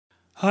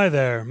Hi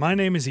there, my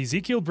name is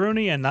Ezekiel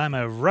Bruni and I'm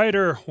a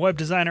writer, web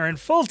designer, and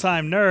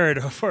full-time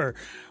nerd for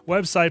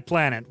Website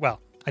Planet.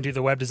 Well, I do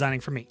the web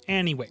designing for me.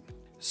 Anyway,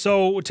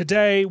 so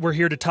today we're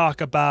here to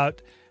talk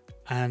about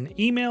an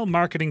email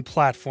marketing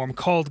platform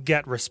called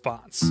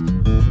GetResponse.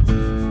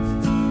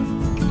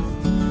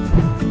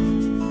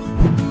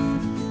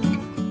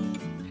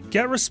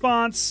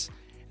 GetResponse,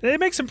 they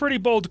make some pretty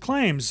bold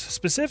claims.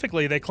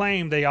 Specifically, they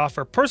claim they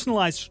offer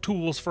personalized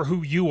tools for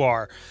who you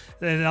are.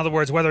 In other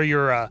words, whether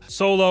you're a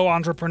solo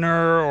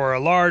entrepreneur or a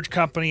large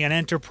company, an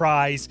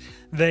enterprise,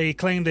 they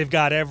claim they've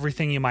got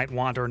everything you might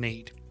want or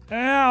need.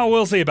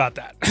 We'll see about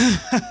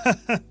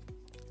that.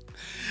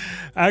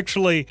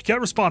 Actually,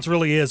 GetResponse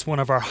really is one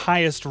of our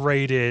highest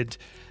rated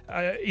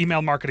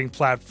email marketing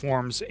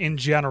platforms in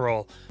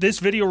general. This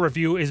video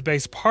review is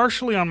based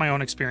partially on my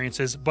own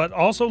experiences, but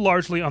also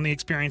largely on the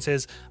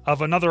experiences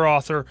of another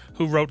author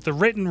who wrote the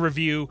written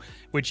review,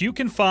 which you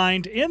can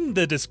find in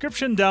the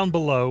description down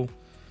below,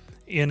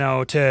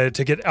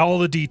 to get all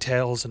the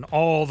details and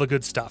all the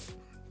good stuff.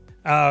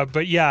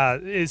 But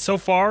yeah, so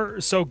far,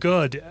 so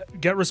good.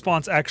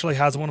 GetResponse actually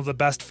has one of the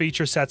best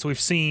feature sets we've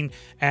seen,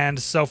 and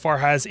so far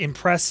has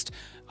impressed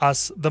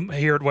us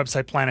here at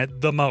Website Planet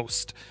the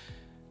most.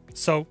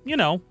 So,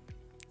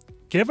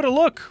 give it a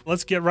look.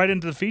 Let's get right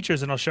into the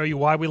features and I'll show you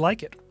why we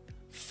like it.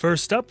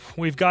 First up,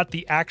 we've got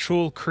the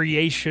actual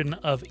creation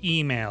of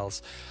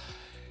emails.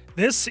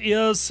 This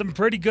is some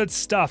pretty good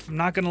stuff, I'm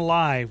not gonna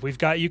lie.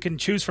 You can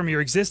choose from your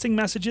existing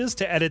messages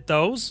to edit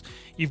those.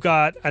 You've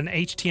got an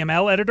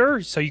HTML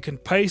editor, so you can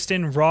paste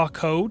in raw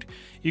code.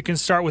 You can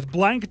start with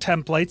blank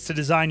templates to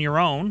design your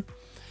own.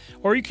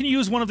 Or you can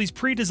use one of these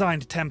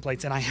pre-designed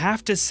templates, and I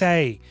have to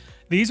say,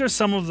 these are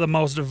some of the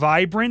most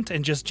vibrant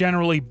and just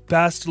generally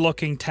best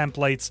looking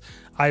templates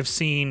I've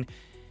seen.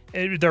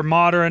 They're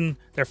modern,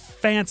 they're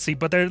fancy,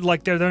 but they're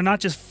not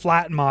just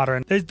flat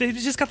modern. They've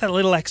just got that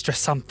little extra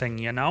something,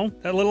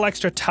 That little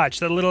extra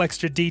touch, that little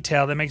extra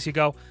detail that makes you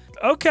go,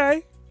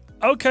 okay,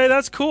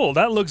 that's cool.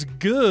 That looks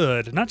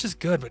good. Not just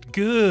good, but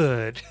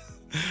good.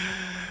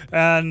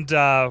 And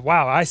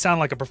wow, I sound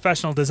like a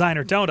professional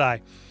designer, don't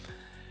I?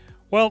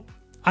 Well,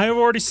 I have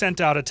already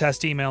sent out a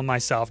test email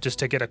myself just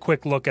to get a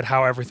quick look at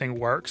how everything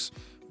works.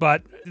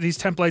 But these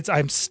templates,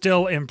 I'm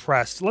still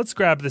impressed. Let's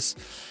grab this.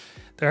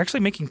 They're actually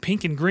making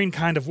pink and green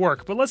kind of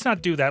work, but let's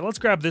not do that. Let's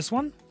grab this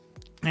one.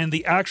 And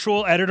the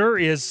actual editor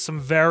is some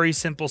very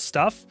simple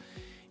stuff.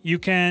 You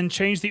can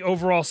change the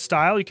overall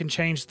style. You can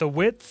change the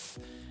width,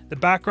 the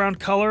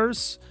background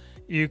colors.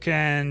 You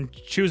can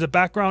choose a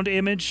background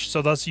image,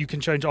 so thus you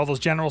can change all those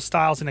general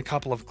styles in a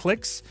couple of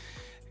clicks.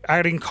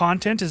 Adding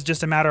content is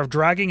just a matter of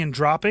dragging and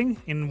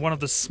dropping in one of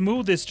the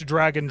smoothest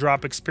drag and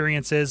drop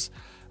experiences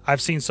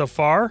I've seen so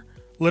far.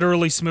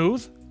 Literally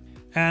smooth.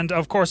 And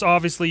of course,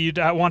 obviously, you'd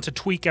want to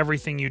tweak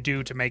everything you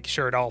do to make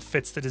sure it all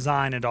fits the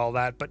design and all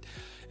that. But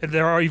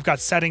you've got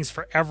settings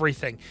for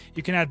everything.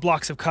 You can add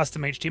blocks of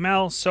custom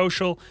HTML,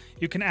 social.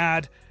 You can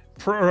add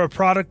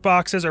product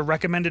boxes or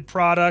recommended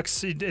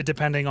products,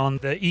 depending on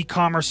the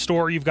e-commerce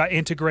store you've got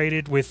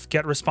integrated with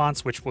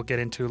GetResponse, which we'll get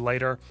into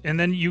later. And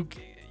then you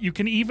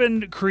can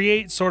even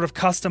create sort of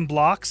custom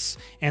blocks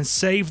and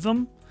save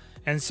them,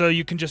 and so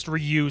you can just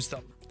reuse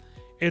them.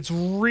 It's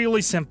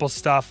really simple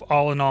stuff,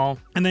 all in all.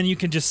 And then you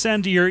can just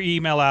send your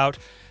email out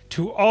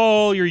to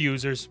all your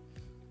users.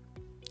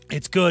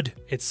 It's good.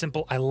 It's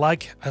simple. I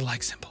like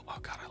simple. Oh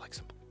God, I like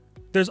simple.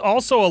 There's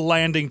also a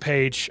landing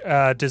page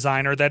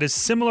designer that is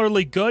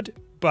similarly good,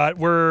 but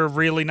we're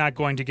really not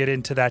going to get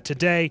into that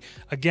today.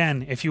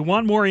 Again, if you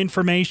want more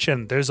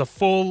information, there's a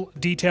full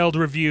detailed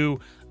review,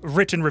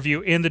 written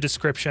review in the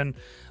description.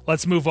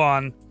 Let's move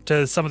on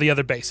to some of the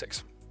other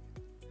basics.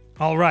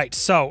 All right,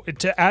 so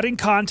adding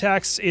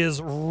contacts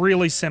is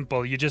really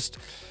simple. You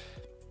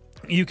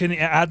can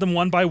add them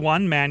one by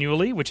one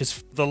manually, which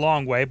is the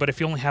long way, but if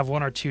you only have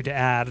one or two to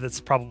add,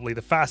 that's probably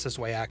the fastest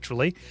way,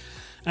 actually.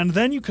 And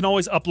then you can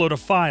always upload a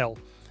file.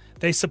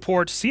 They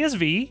support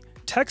CSV,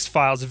 text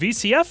files,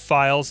 VCF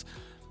files,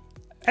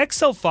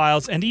 Excel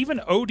files, and even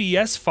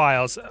ODS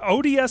files.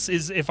 ODS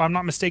is, if I'm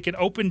not mistaken,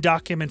 Open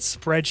Document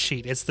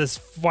Spreadsheet. It's this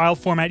file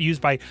format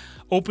used by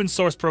open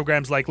source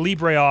programs like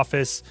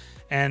LibreOffice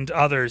and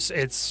others.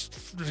 It's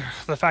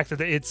the fact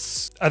that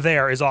it's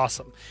there is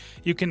awesome.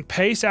 You can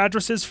paste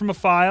addresses from a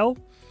file,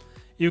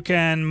 you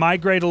can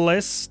migrate a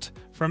list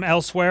from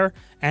elsewhere,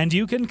 and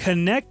you can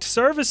connect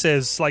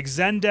services like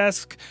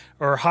Zendesk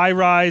or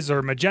Highrise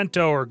or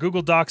Magento or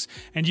Google Docs,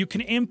 and you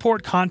can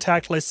import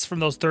contact lists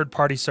from those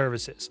third-party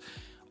services.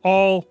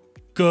 All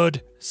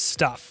good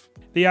stuff.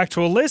 The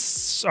actual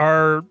lists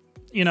are,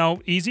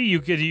 easy. You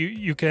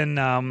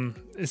can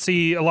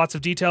see lots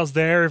of details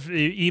there.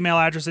 Email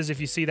addresses, if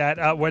you see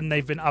that when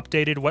they've been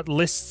updated, what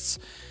lists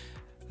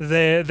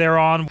they're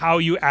on, how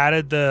you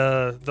added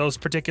those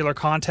particular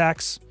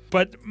contacts.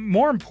 But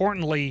more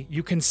importantly,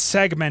 you can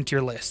segment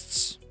your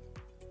lists.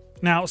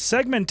 Now,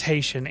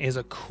 segmentation is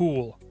a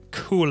cool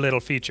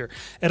little feature.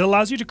 It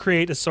allows you to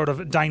create a sort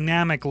of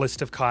dynamic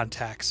list of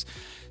contacts.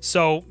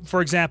 So,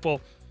 for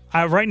example,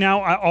 right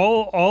now,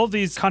 all of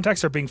these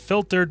contacts are being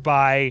filtered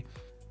by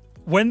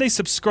when they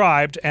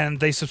subscribed, and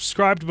they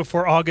subscribed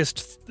before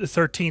August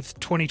 13th,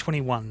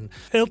 2021.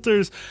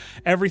 Filters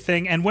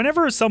everything, and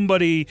whenever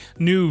somebody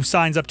new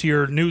signs up to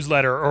your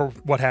newsletter or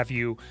what have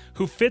you,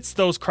 who fits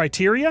those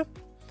criteria,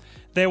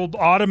 they will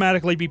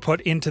automatically be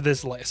put into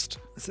this list.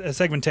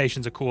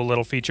 Segmentation's a cool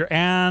little feature,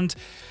 and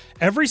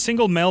every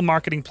single mail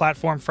marketing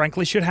platform,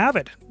 frankly, should have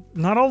it.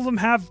 Not all of them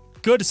have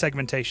good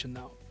segmentation,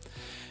 though.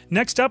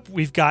 Next up,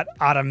 we've got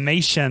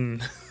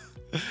automation.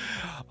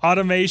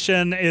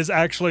 Automation is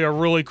actually a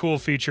really cool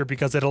feature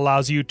because it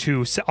allows you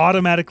to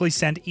automatically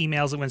send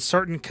emails when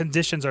certain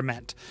conditions are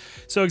met.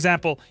 So,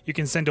 example, you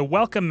can send a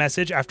welcome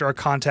message after a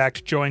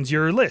contact joins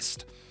your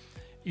list.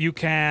 You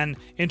can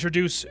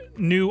introduce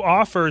new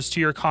offers to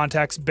your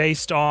contacts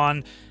based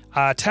on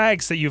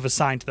tags that you've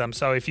assigned to them.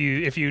 So if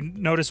you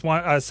notice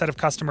a set of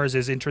customers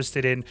is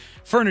interested in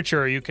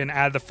furniture, you can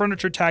add the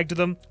furniture tag to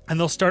them, and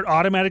they'll start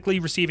automatically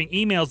receiving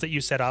emails that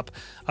you set up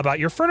about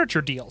your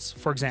furniture deals,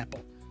 for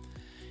example.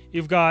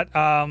 You've got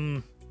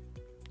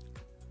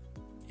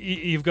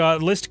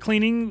list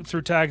cleaning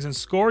through tags and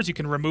scores. You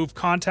can remove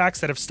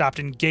contacts that have stopped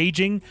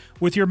engaging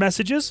with your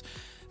messages.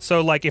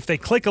 So, like, if they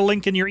click a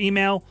link in your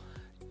email,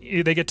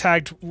 they get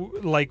tagged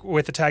like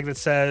with a tag that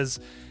says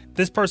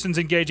this person's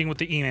engaging with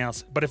the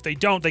emails. But if they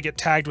don't, they get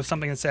tagged with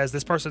something that says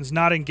this person's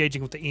not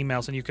engaging with the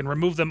emails, and you can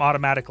remove them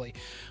automatically,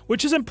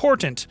 which is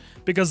important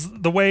because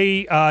the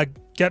way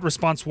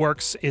GetResponse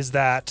works is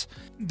that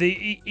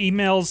the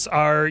emails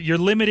you're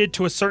limited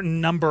to a certain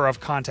number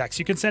of contacts.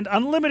 You can send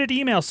unlimited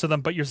emails to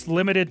them, but you're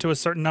limited to a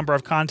certain number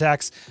of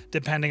contacts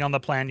depending on the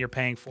plan you're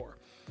paying for.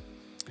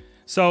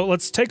 So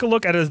let's take a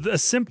look at a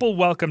simple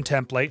welcome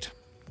template.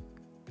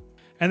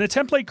 And the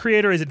template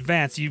creator is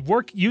advanced. You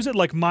use it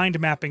like mind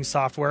mapping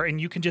software, and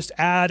you can just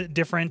add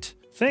different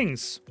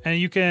things. And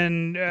you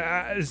can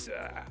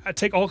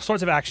take all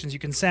sorts of actions. You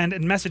can send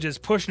messages,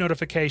 push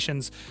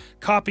notifications,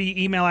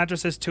 copy email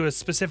addresses to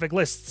specific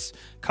lists,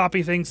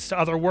 copy things to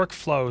other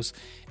workflows.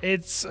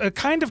 It's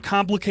kind of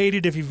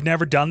complicated if you've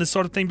never done this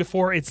sort of thing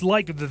before. It's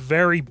like the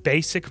very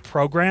basic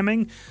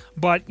programming,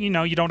 but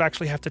you don't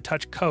actually have to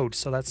touch code.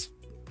 So that's,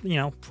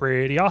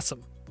 pretty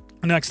awesome.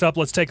 Next up,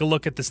 let's take a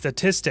look at the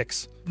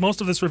statistics. Most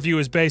of this review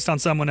is based on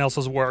someone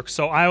else's work,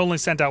 so I only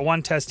sent out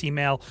one test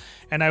email,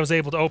 and I was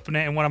able to open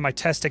it in one of my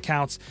test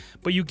accounts.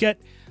 But you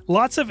get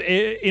lots of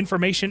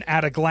information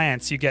at a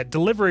glance. You get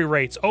delivery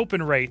rates,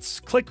 open rates,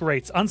 click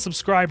rates,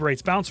 unsubscribe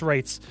rates, bounce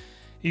rates.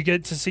 You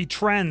get to see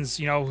trends,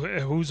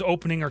 who's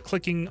opening or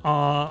clicking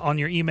on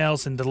your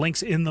emails and the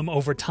links in them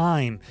over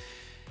time.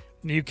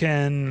 You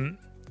can,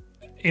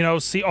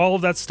 see all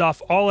of that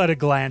stuff all at a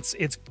glance.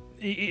 It's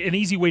an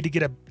easy way to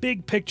get a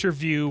big picture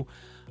view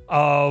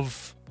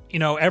of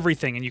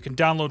everything, and you can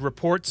download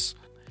reports.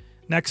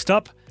 Next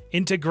up,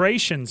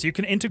 integrations. You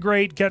can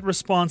integrate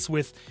GetResponse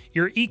with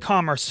your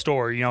e-commerce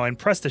store, in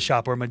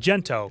PrestaShop or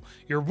Magento,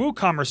 your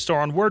WooCommerce store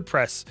on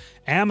WordPress,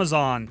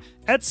 Amazon,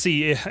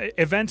 Etsy,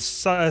 event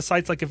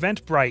sites like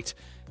Eventbrite,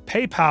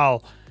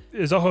 PayPal,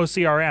 Zoho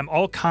CRM,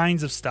 all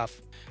kinds of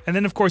stuff. And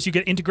then, of course, you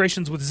get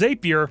integrations with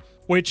Zapier,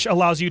 which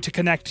allows you to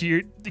connect to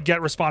your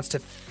GetResponse to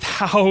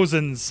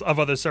thousands of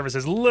other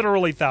services,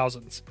 literally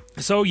thousands.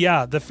 So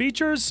yeah, the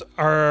features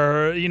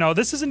are,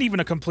 this isn't even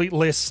a complete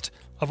list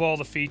of all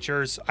the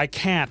features. I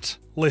can't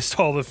list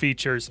all the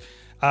features,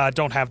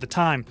 don't have the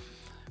time.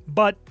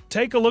 But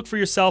take a look for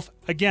yourself.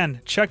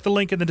 Again, check the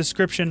link in the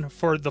description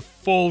for the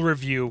full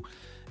review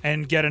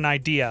and get an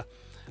idea.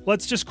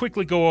 Let's just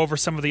quickly go over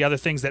some of the other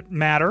things that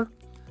matter.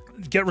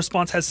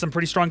 GetResponse has some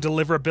pretty strong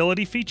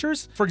deliverability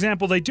features. For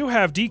example, they do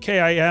have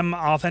DKIM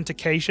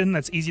authentication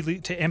that's easy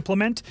to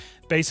implement.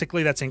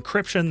 Basically, that's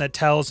encryption that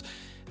tells,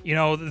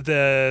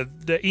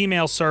 the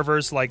email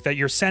servers like that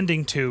you're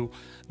sending to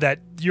that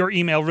your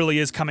email really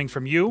is coming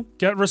from you.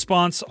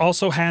 GetResponse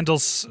also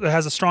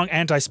has a strong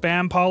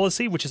anti-spam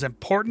policy, which is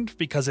important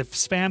because if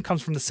spam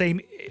comes from the same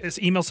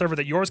email server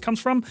that yours comes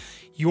from,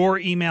 your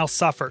email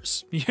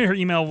suffers. Your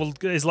email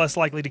is less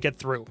likely to get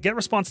through.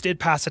 GetResponse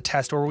did pass a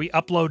test where we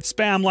upload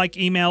spam-like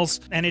emails,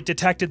 and it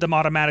detected them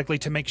automatically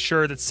to make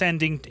sure that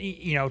sending,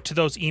 to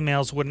those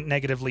emails wouldn't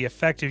negatively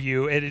affect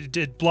you.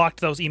 It blocked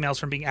those emails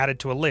from being added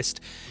to a list.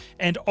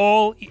 And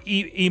all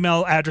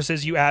email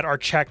addresses you add are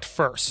checked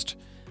first,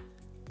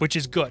 which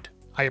is good.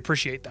 I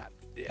appreciate that.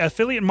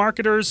 Affiliate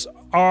marketers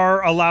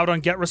are allowed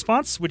on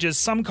GetResponse, which is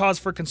some cause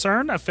for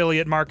concern.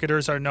 Affiliate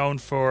marketers are known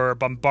for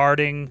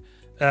bombarding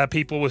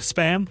people with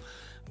spam,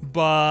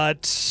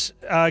 but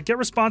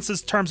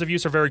GetResponse's terms of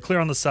use are very clear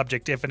on the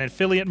subject. If an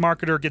affiliate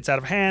marketer gets out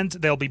of hand,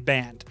 they'll be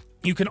banned.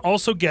 You can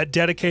also get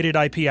dedicated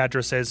IP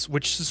addresses,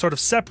 which sort of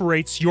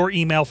separates your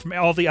email from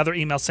all the other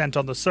emails sent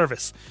on the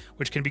service,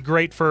 which can be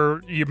great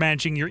for you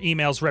managing your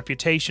email's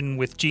reputation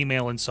with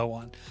Gmail and so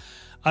on.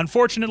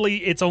 Unfortunately,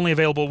 it's only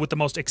available with the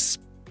most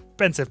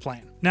expensive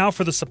plan. Now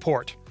for the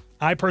support.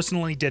 I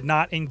personally did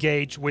not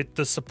engage with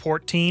the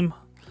support team,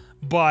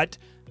 but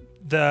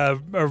the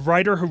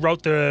writer who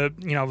wrote the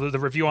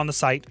review on the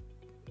site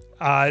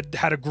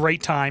had a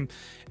great time.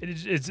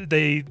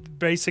 You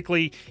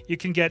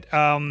can get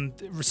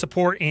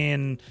support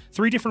in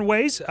 3 different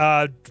ways.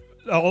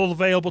 all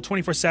available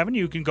 24/7.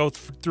 You can go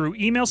through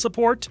email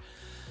support,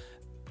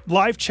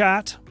 live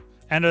chat,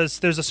 and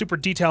there's a super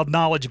detailed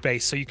knowledge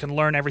base, so you can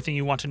learn everything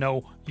you want to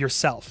know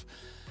yourself.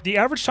 The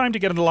average time to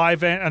get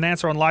an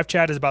answer on live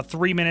chat is about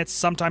 3 minutes,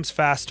 sometimes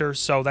faster,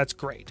 so that's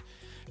great.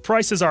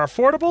 Prices are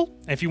affordable.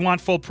 If you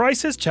want full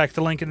prices, check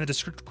the link in the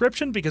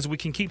description because we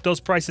can keep those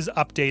prices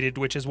updated,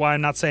 which is why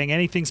I'm not saying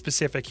anything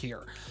specific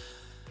here.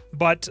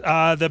 But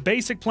the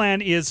basic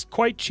plan is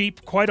quite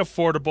cheap, quite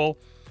affordable.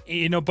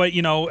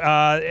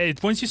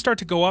 Once you start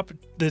to go up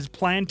the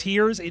plan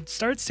tiers, it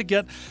starts to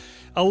get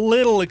a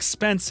little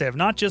expensive.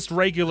 Not just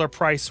regular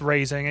price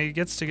raising, it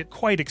gets to get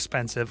quite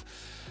expensive.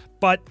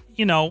 But,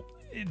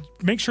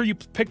 make sure you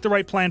pick the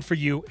right plan for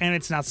you, and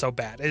it's not so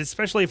bad.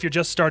 Especially if you're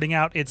just starting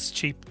out, it's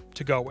cheap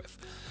to go with.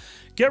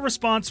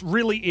 GetResponse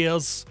really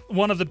is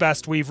one of the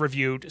best we've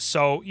reviewed,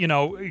 so,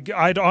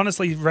 I'd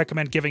honestly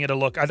recommend giving it a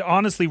look. I'd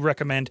honestly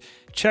recommend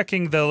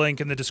checking the link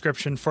in the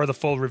description for the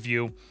full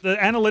review. The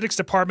analytics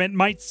department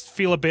might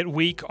feel a bit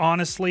weak,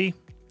 honestly,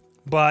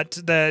 but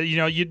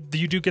you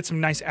do get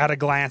some nice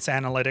at-a-glance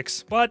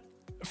analytics. But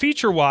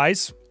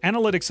feature-wise,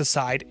 analytics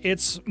aside,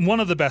 it's one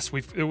of the best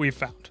we've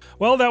found.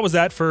 Well, that was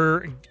that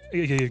for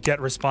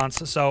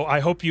GetResponse. So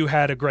I hope you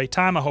had a great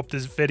time. I hope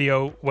this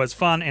video was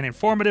fun and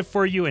informative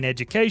for you and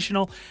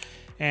educational.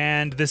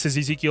 And this is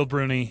Ezekiel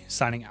Bruni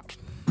signing out.